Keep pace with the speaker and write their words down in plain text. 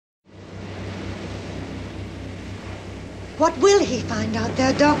What will he find out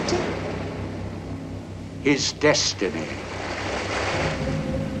there, Doctor? His destiny.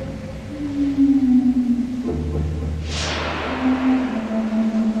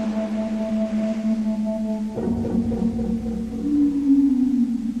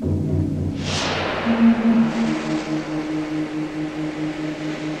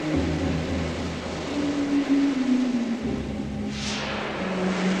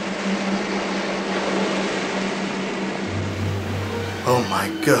 Oh my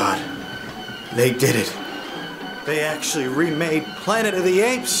God. They did it. They actually remade Planet of the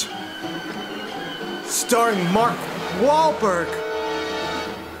Apes. Starring Mark Wahlberg.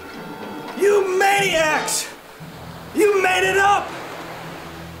 You maniacs! You made it up!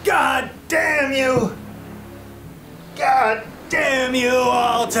 God damn you! God damn you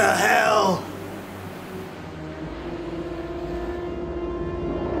all to hell!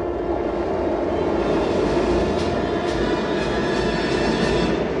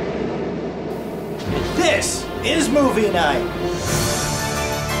 This is Movie Night!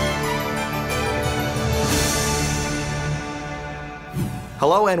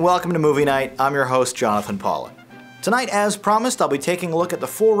 Hello and welcome to Movie Night. I'm your host, Jonathan Paula. Tonight, as promised, I'll be taking a look at the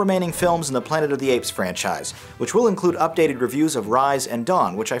 4 remaining films in the Planet of the Apes franchise, which will include updated reviews of Rise and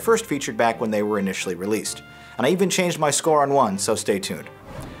Dawn, which I first featured back when they were initially released. And I even changed my score on one, so stay tuned.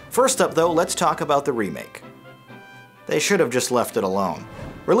 First up though, let's talk about the remake. They should have just left it alone.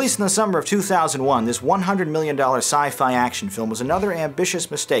 Released in the summer of 2001, this $100 million sci-fi action film was another ambitious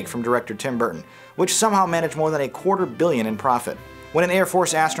mistake from director Tim Burton, which somehow managed more than $250 million in profit. When an Air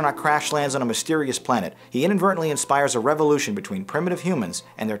Force astronaut crash lands on a mysterious planet, he inadvertently inspires a revolution between primitive humans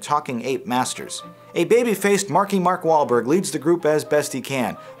and their talking ape masters. A baby-faced Mark Wahlberg leads the group as best he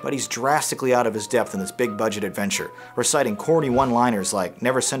can, but he's drastically out of his depth in this big-budget adventure, reciting corny one-liners like,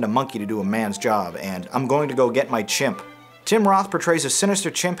 "Never send a monkey to do a man's job," and "I'm going to go get my chimp." Tim Roth portrays a sinister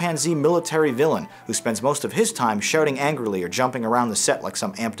chimpanzee military villain who spends most of his time shouting angrily or jumping around the set like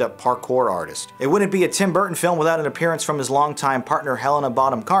some amped-up parkour artist. It wouldn't be a Tim Burton film without an appearance from his longtime partner Helena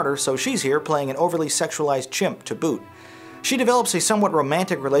Bonham Carter, so she's here playing an overly sexualized chimp to boot. She develops a somewhat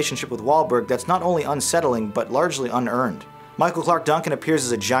romantic relationship with Wahlberg that's not only unsettling but largely unearned. Michael Clarke Duncan appears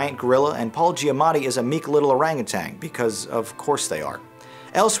as a giant gorilla and Paul Giamatti is a meek little orangutan, because of course they are.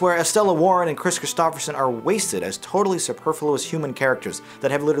 Elsewhere, Estella Warren and Chris Christopherson are wasted as totally superfluous human characters that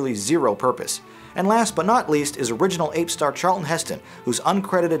have literally zero purpose. And last but not least is original ape star Charlton Heston, whose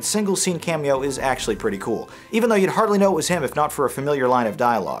uncredited single-scene cameo is actually pretty cool, even though you'd hardly know it was him if not for a familiar line of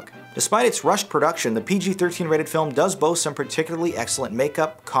dialogue. Despite its rushed production, the PG-13 rated film does boast some particularly excellent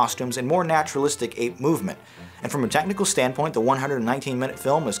makeup, costumes, and more naturalistic ape movement. And from a technical standpoint, the 119-minute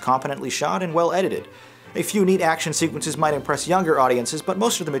film is competently shot and well edited. A few neat action sequences might impress younger audiences, but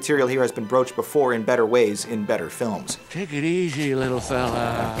most of the material here has been broached before in better ways in better films. Take it easy, little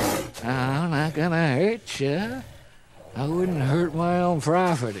fella. I'm not gonna hurt you. I wouldn't hurt my own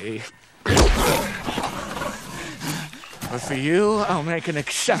property. But for you, I'll make an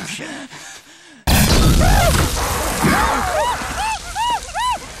exception.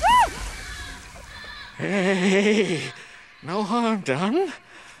 Hey, no harm done.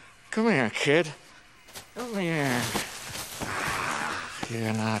 Come here, kid. Come here.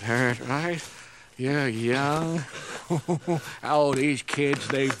 You're not hurt, right? You're young. Oh, these kids,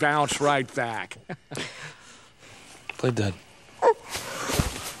 they bounce right back. Play dead.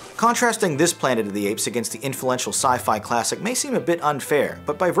 Contrasting this Planet of the Apes against the influential sci-fi classic may seem a bit unfair,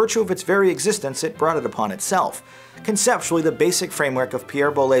 but by virtue of its very existence, it brought it upon itself. Conceptually, the basic framework of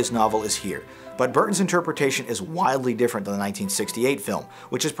Pierre Boulez's novel is here, but Burton's interpretation is wildly different than the 1968 film,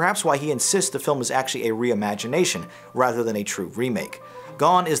 which is perhaps why he insists the film is actually a reimagination rather than a true remake.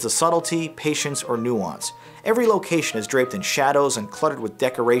 Gone is the subtlety, patience, or nuance. Every location is draped in shadows and cluttered with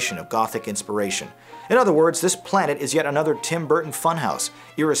decoration of Gothic inspiration. In other words, this planet is yet another Tim Burton funhouse,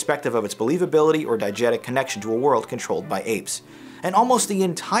 irrespective of its believability or diegetic connection to a world controlled by apes. And almost the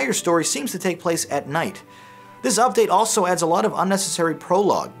entire story seems to take place at night. This update also adds a lot of unnecessary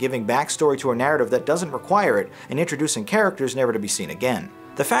prologue, giving backstory to a narrative that doesn't require it and introducing characters never to be seen again.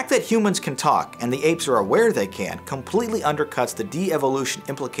 The fact that humans can talk, and the apes are aware they can, completely undercuts the de-evolution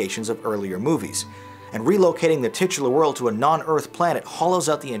implications of earlier movies. And relocating the titular world to a non-Earth planet hollows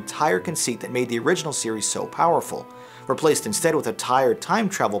out the entire conceit that made the original series so powerful, replaced instead with a tired time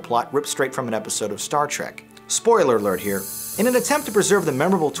travel plot ripped straight from an episode of Star Trek. Spoiler alert here. In an attempt to preserve the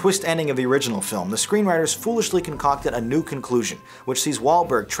memorable twist ending of the original film, the screenwriters foolishly concocted a new conclusion, which sees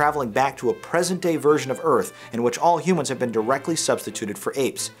Wahlberg traveling back to a present-day version of Earth in which all humans have been directly substituted for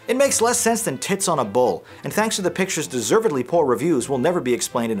apes. It makes less sense than tits on a bull, and thanks to the picture's deservedly poor reviews, will never be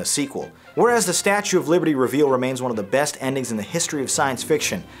explained in a sequel. Whereas the Statue of Liberty reveal remains one of the best endings in the history of science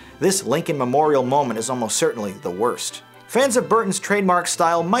fiction, this Lincoln Memorial moment is almost certainly the worst. Fans of Burton's trademark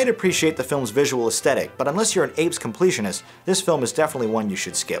style might appreciate the film's visual aesthetic, but unless you're an apes completionist, this film is definitely one you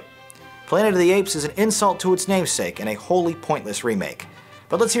should skip. Planet of the Apes is an insult to its namesake and a wholly pointless remake.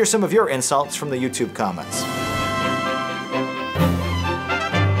 But let's hear some of your insults from the YouTube comments.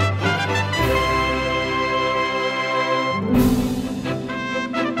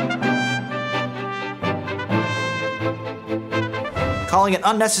 Calling it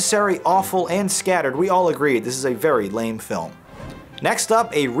unnecessary, awful, and scattered, we all agreed this is a very lame film. Next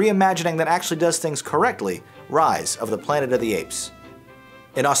up, a reimagining that actually does things correctly, Rise of the Planet of the Apes.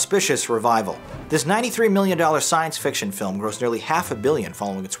 An auspicious revival. This $93 million science fiction film grossed nearly $500 million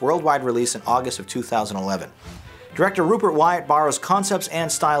following its worldwide release in August of 2011. Director Rupert Wyatt borrows concepts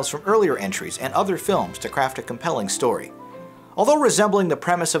and styles from earlier entries and other films to craft a compelling story. Although resembling the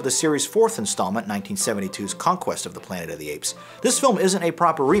premise of the series' fourth installment, 1972's Conquest of the Planet of the Apes, this film isn't a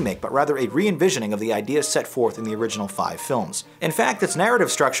proper remake, but rather a re-envisioning of the ideas set forth in the original 5 films. In fact, its narrative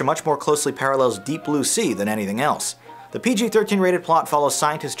structure much more closely parallels Deep Blue Sea than anything else. The PG-13 rated plot follows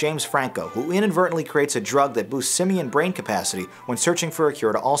scientist James Franco, who inadvertently creates a drug that boosts simian brain capacity when searching for a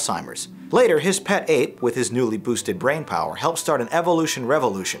cure to Alzheimer's. Later, his pet ape, with his newly boosted brain power, helps start an evolution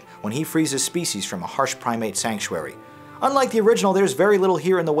revolution when he frees his species from a harsh primate sanctuary. Unlike the original, there's very little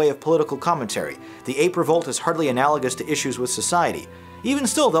here in the way of political commentary. The ape revolt is hardly analogous to issues with society. Even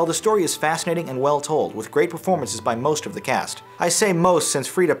still, though, the story is fascinating and well told, with great performances by most of the cast. I say most since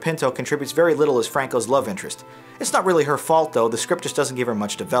Frida Pinto contributes very little as Franco's love interest. It's not really her fault, though, the script just doesn't give her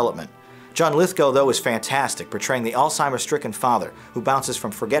much development. John Lithgow, though, is fantastic, portraying the Alzheimer's-stricken father, who bounces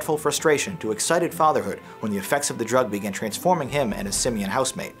from forgetful frustration to excited fatherhood when the effects of the drug begin transforming him and his simian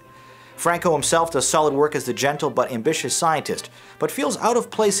housemate. Franco himself does solid work as the gentle but ambitious scientist, but feels out of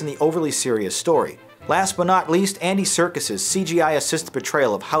place in the overly serious story. Last but not least, Andy Serkis' CGI-assisted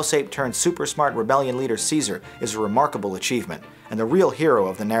portrayal of house ape turned super smart rebellion leader Caesar is a remarkable achievement, and the real hero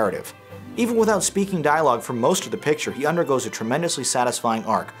of the narrative. Even without speaking dialogue for most of the picture, he undergoes a tremendously satisfying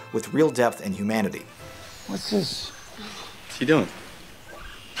arc with real depth and humanity. What's this? What's he doing?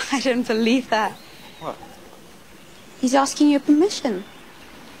 I don't believe that. What? He's asking your permission.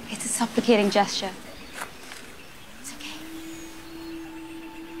 It's a supplicating gesture. It's okay.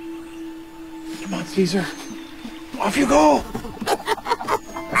 Come on, Caesar. Off you go!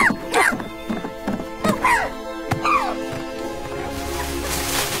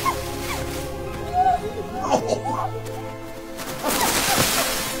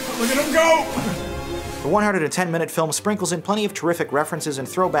 Look at him go! The 110-minute film sprinkles in plenty of terrific references and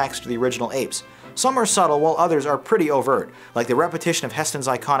throwbacks to the original apes. Some are subtle, while others are pretty overt, like the repetition of Heston's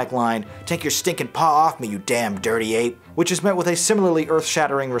iconic line, "Take your stinking paw off me, you damn dirty ape," which is met with a similarly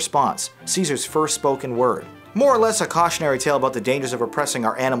earth-shattering response, Caesar's first spoken word. More or less a cautionary tale about the dangers of oppressing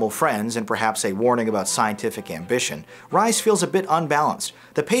our animal friends, and perhaps a warning about scientific ambition, Rise feels a bit unbalanced.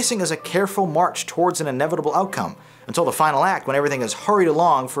 The pacing is a careful march towards an inevitable outcome, until the final act when everything is hurried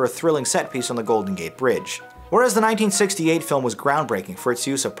along for a thrilling set piece on the Golden Gate Bridge. Whereas the 1968 film was groundbreaking for its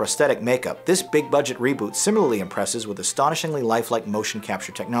use of prosthetic makeup, this big-budget reboot similarly impresses with astonishingly lifelike motion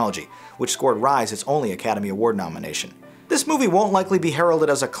capture technology, which scored Rise its only Academy Award nomination. This movie won't likely be heralded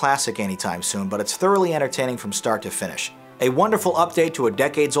as a classic anytime soon, but it's thoroughly entertaining from start to finish. A wonderful update to a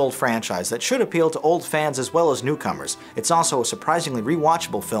decades-old franchise that should appeal to old fans as well as newcomers. It's also a surprisingly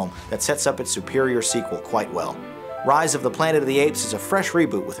rewatchable film that sets up its superior sequel quite well. Rise of the Planet of the Apes is a fresh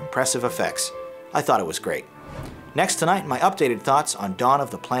reboot with impressive effects. I thought it was great. Next tonight, my updated thoughts on Dawn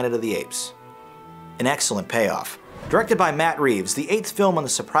of the Planet of the Apes. An excellent payoff. Directed by Matt Reeves, the 8th film in the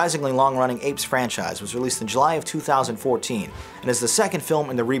surprisingly long-running Apes franchise was released in July of 2014 and is the second film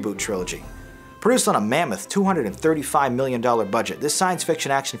in the Reboot trilogy. Produced on a mammoth $235 million budget, this science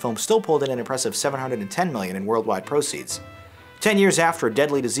fiction action film still pulled in an impressive $710 million in worldwide proceeds. 10 years after a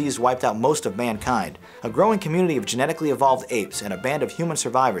deadly disease wiped out most of mankind, a growing community of genetically evolved apes and a band of human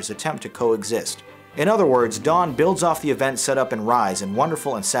survivors attempt to coexist. In other words, Dawn builds off the events set up in Rise in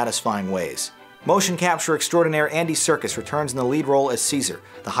wonderful and satisfying ways. Motion capture extraordinaire Andy Serkis returns in the lead role as Caesar,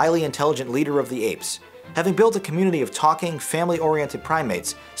 the highly intelligent leader of the apes. Having built a community of talking, family-oriented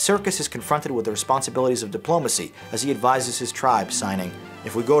primates, Serkis is confronted with the responsibilities of diplomacy as he advises his tribe, signing,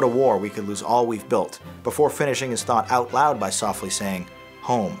 "If we go to war, we could lose all we've built," before finishing his thought out loud by softly saying,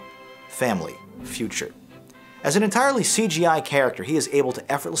 "Home, family, future." As an entirely CGI character, he is able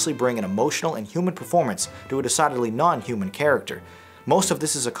to effortlessly bring an emotional and human performance to a decidedly non-human character. Most of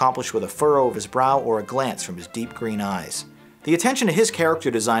this is accomplished with a furrow of his brow or a glance from his deep green eyes. The attention to his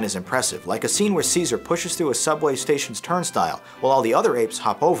character design is impressive, like a scene where Caesar pushes through a subway station's turnstile while all the other apes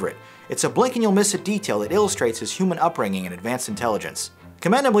hop over it. It's a blink and you'll miss it detail that illustrates his human upbringing and advanced intelligence.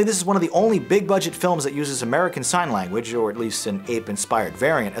 Commendably, this is one of the only big-budget films that uses American Sign Language, or at least an ape-inspired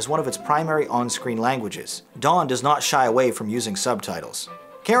variant, as one of its primary on-screen languages. Dawn does not shy away from using subtitles.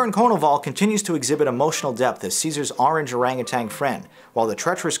 Karen Konoval continues to exhibit emotional depth as Caesar's orange orangutan friend, while the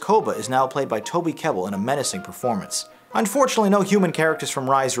treacherous Koba is now played by Toby Kebbell in a menacing performance. Unfortunately, no human characters from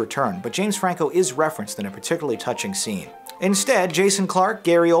Rise return, but James Franco is referenced in a particularly touching scene. Instead, Jason Clarke,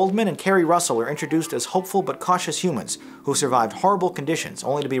 Gary Oldman, and Kerry Russell are introduced as hopeful but cautious humans who survived horrible conditions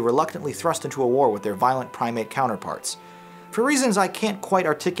only to be reluctantly thrust into a war with their violent primate counterparts. For reasons I can't quite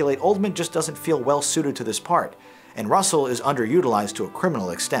articulate, Oldman just doesn't feel well suited to this part, and Russell is underutilized to a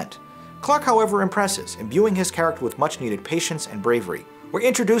criminal extent. Clarke, however, impresses, imbuing his character with much-needed patience and bravery. We're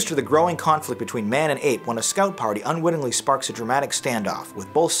introduced to the growing conflict between man and ape when a scout party unwittingly sparks a dramatic standoff,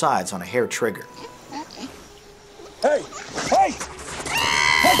 with both sides on a hair trigger. Hey! Hey!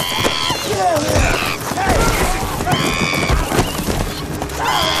 Hey! Get out of here!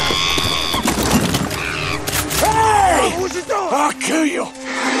 Hey! What you doing? I'll kill you!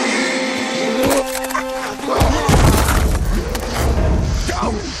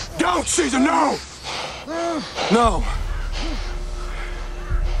 Don't, Caesar, no! No!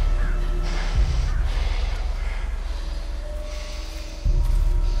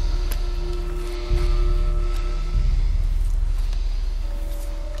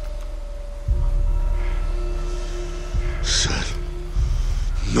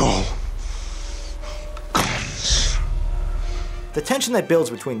 No guns. The tension that builds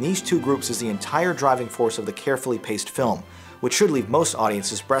between these two groups is the entire driving force of the carefully paced film, which should leave most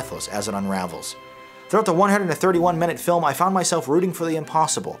audiences breathless as it unravels. Throughout the 131-minute film, I found myself rooting for the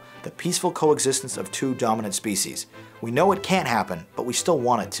impossible, the peaceful coexistence of two dominant species. We know it can't happen, but we still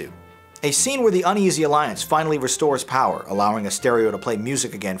want it to. A scene where the Uneasy Alliance finally restores power, allowing a stereo to play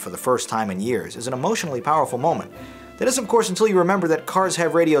music again for the first time in years, is an emotionally powerful moment. That is, of course, until you remember that cars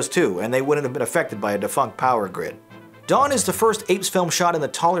have radios too, and they wouldn't have been affected by a defunct power grid. Dawn is the first Apes film shot in the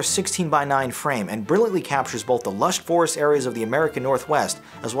taller 16:9 frame and brilliantly captures both the lush forest areas of the American Northwest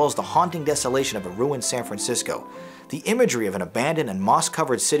as well as the haunting desolation of a ruined San Francisco. The imagery of an abandoned and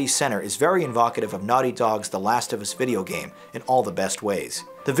moss-covered city center is very evocative of Naughty Dog's The Last of Us video game in all the best ways.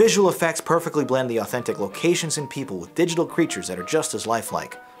 The visual effects perfectly blend the authentic locations and people with digital creatures that are just as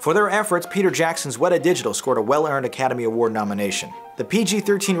lifelike. For their efforts, Peter Jackson's Weta Digital scored a well-earned Academy Award nomination. The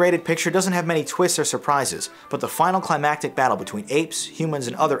PG-13 rated picture doesn't have many twists or surprises, but the final climactic battle between apes, humans,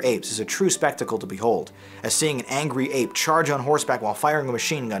 and other apes is a true spectacle to behold, as seeing an angry ape charge on horseback while firing a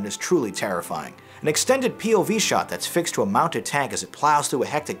machine gun is truly terrifying. An extended POV shot that's fixed to a mounted tank as it plows through a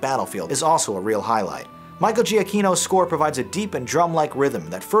hectic battlefield is also a real highlight. Michael Giacchino's score provides a deep and drum-like rhythm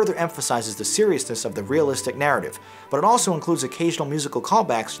that further emphasizes the seriousness of the realistic narrative, but it also includes occasional musical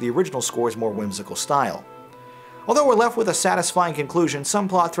callbacks to the original score's more whimsical style. Although we're left with a satisfying conclusion, some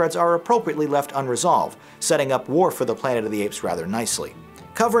plot threads are appropriately left unresolved, setting up War for the Planet of the Apes rather nicely.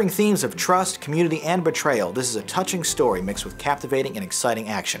 Covering themes of trust, community, and betrayal, this is a touching story mixed with captivating and exciting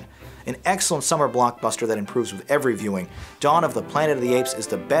action. An excellent summer blockbuster that improves with every viewing, Dawn of the Planet of the Apes is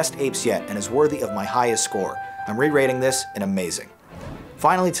the best Apes yet and is worthy of my highest score. I'm re-rating this an amazing.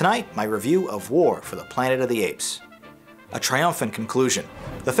 Finally tonight, my review of War for the Planet of the Apes. A triumphant conclusion.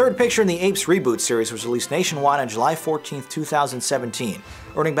 The third picture in the Apes Reboot series was released nationwide on July 14, 2017,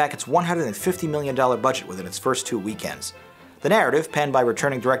 earning back its $150 million budget within its first 2 weekends. The narrative, penned by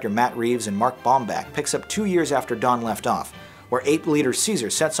returning director Matt Reeves and Mark Baumbach, picks up 2 years after Dawn left off, where ape leader Caesar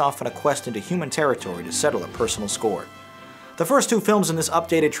sets off on a quest into human territory to settle a personal score. The first 2 films in this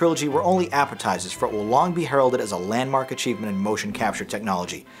updated trilogy were only appetizers for what will long be heralded as a landmark achievement in motion capture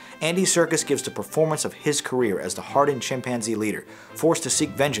technology. Andy Serkis gives the performance of his career as the hardened chimpanzee leader, forced to seek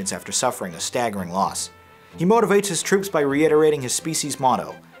vengeance after suffering a staggering loss. He motivates his troops by reiterating his species'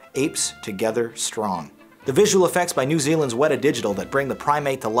 motto, "Apes together strong." The visual effects by New Zealand's Weta Digital that bring the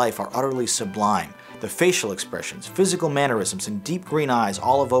primate to life are utterly sublime. The facial expressions, physical mannerisms, and deep green eyes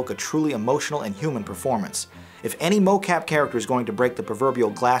all evoke a truly emotional and human performance. If any mocap character is going to break the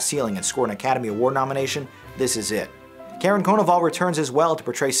proverbial glass ceiling and score an Academy Award nomination, this is it. Karen Konoval returns as well to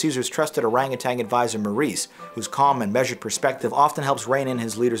portray Caesar's trusted orangutan advisor Maurice, whose calm and measured perspective often helps rein in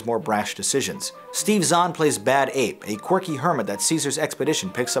his leader's more brash decisions. Steve Zahn plays Bad Ape, a quirky hermit that Caesar's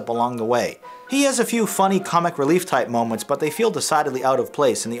expedition picks up along the way. He has a few funny comic relief type moments, but they feel decidedly out of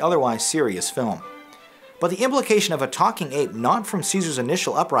place in the otherwise serious film. But the implication of a talking ape not from Caesar's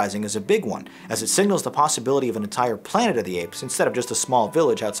initial uprising is a big one, as it signals the possibility of an entire Planet of the Apes instead of just a small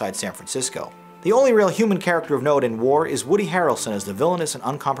village outside San Francisco. The only real human character of note in War is Woody Harrelson as the villainous and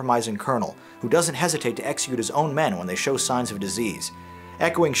uncompromising colonel, who doesn't hesitate to execute his own men when they show signs of disease.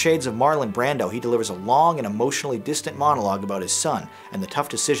 Echoing shades of Marlon Brando, he delivers a long and emotionally distant monologue about his son and the tough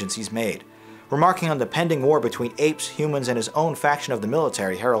decisions he's made. Remarking on the pending war between apes, humans, and his own faction of the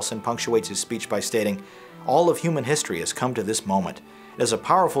military, Harrelson punctuates his speech by stating, "All of human history has come to this moment." It is a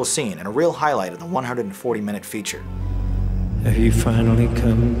powerful scene and a real highlight of the 140-minute feature. Have you finally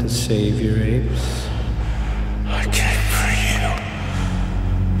come to save your apes? I came for you.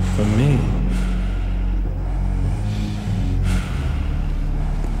 For me?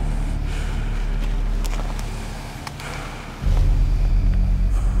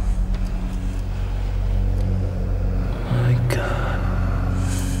 My God.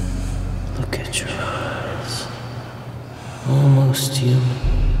 Look at your eyes. Almost human.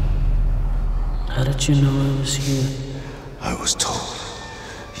 How did you know I was here? I was told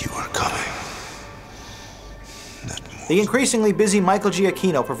you were coming. The increasingly busy Michael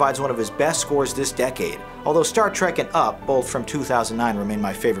Giacchino provides one of his best scores this decade, although Star Trek and Up, both from 2009, remain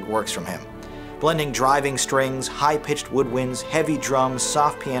my favorite works from him. Blending driving strings, high-pitched woodwinds, heavy drums,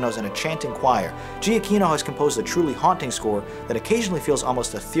 soft pianos, and a chanting choir, Giacchino has composed a truly haunting score that occasionally feels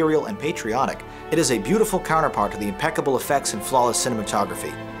almost ethereal and patriotic. It is a beautiful counterpart to the impeccable effects and flawless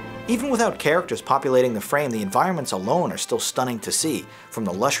cinematography. Even without characters populating the frame, the environments alone are still stunning to see, from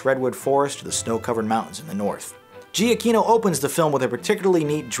the lush redwood forest to the snow-covered mountains in the north. Giacchino opens the film with a particularly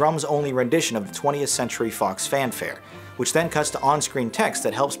neat drums-only rendition of the 20th Century Fox fanfare, which then cuts to on-screen text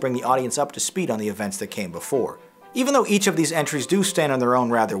that helps bring the audience up to speed on the events that came before. Even though each of these entries do stand on their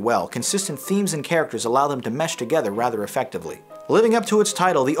own rather well, consistent themes and characters allow them to mesh together rather effectively. Living up to its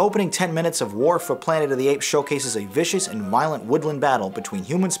title, the opening 10 minutes of War for Planet of the Apes showcases a vicious and violent woodland battle between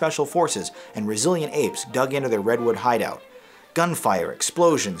human special forces and resilient apes dug into their redwood hideout. Gunfire,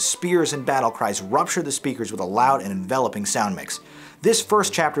 explosions, spears, and battle cries rupture the speakers with a loud and enveloping sound mix. This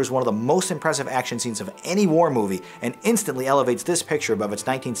first chapter is one of the most impressive action scenes of any war movie and instantly elevates this picture above its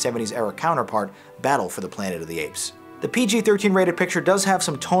 1970s era counterpart, Battle for the Planet of the Apes. The PG-13 rated picture does have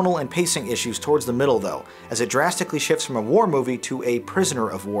some tonal and pacing issues towards the middle though, as it drastically shifts from a war movie to a prisoner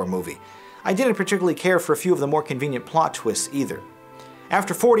of war movie. I didn't particularly care for a few of the more convenient plot twists either.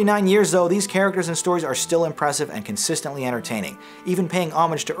 After 49 years though, these characters and stories are still impressive and consistently entertaining, even paying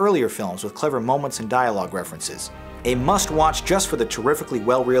homage to earlier films with clever moments and dialogue references. A must-watch just for the terrifically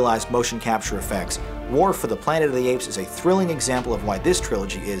well-realized motion capture effects, War for the Planet of the Apes is a thrilling example of why this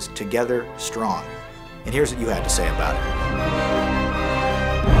trilogy is, together, strong. And here's what you had to say about it.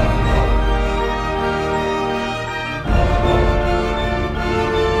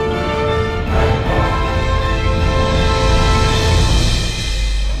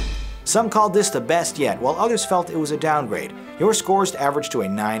 Some called this the best yet, while others felt it was a downgrade. Your scores averaged to a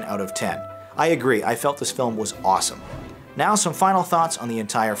 9 out of 10. I agree, I felt this film was awesome. Now some final thoughts on the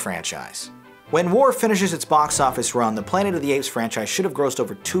entire franchise. When War finishes its box office run, the Planet of the Apes franchise should have grossed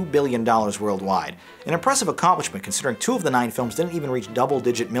over $2 billion worldwide. An impressive accomplishment considering 2 of the 9 films didn't even reach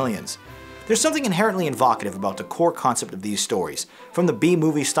double-digit millions. There's something inherently evocative about the core concept of these stories, from the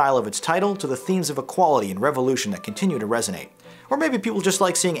B-movie style of its title to the themes of equality and revolution that continue to resonate. Or maybe people just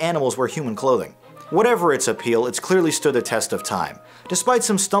like seeing animals wear human clothing. Whatever its appeal, it's clearly stood the test of time. Despite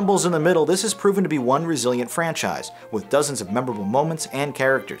some stumbles in the middle, this has proven to be one resilient franchise, with dozens of memorable moments and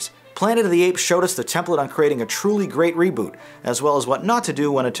characters. Planet of the Apes showed us the template on creating a truly great reboot, as well as what not to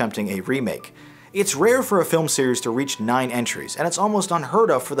do when attempting a remake. It's rare for a film series to reach 9 entries, and it's almost unheard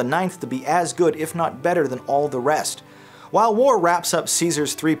of for the 9th to be as good, if not better, than all the rest. While War wraps up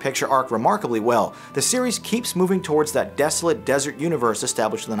Caesar's 3-picture arc remarkably well, the series keeps moving towards that desolate desert universe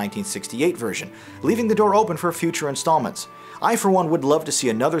established in the 1968 version, leaving the door open for future installments. I for one would love to see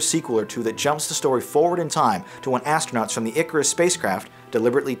another sequel or two that jumps the story forward in time to when astronauts from the Icarus spacecraft,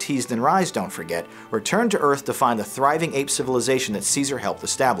 deliberately teased in Rise don't forget, return to Earth to find the thriving ape civilization that Caesar helped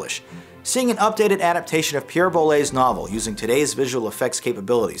establish. Seeing an updated adaptation of Pierre Boulez's novel using today's visual effects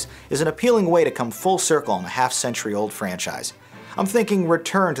capabilities is an appealing way to come full circle on a half-century-old franchise. I'm thinking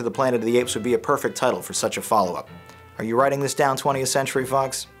Return to the Planet of the Apes would be a perfect title for such a follow-up. Are you writing this down, 20th Century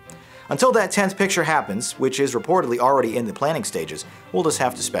Fox? Until that 10th picture happens, which is reportedly already in the planning stages, we'll just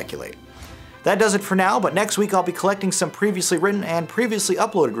have to speculate. That does it for now, but next week I'll be collecting some previously written and previously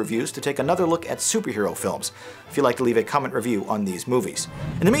uploaded reviews to take another look at superhero films, if you'd like to leave a comment review on these movies.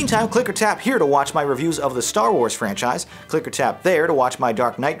 In the meantime, click or tap here to watch my reviews of the Star Wars franchise, click or tap there to watch my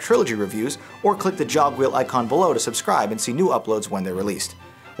Dark Knight Trilogy reviews, or click the jog wheel icon below to subscribe and see new uploads when they're released.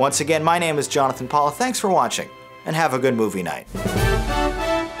 Once again, my name is Jonathan Paula. Thanks for watching, and have a good movie night.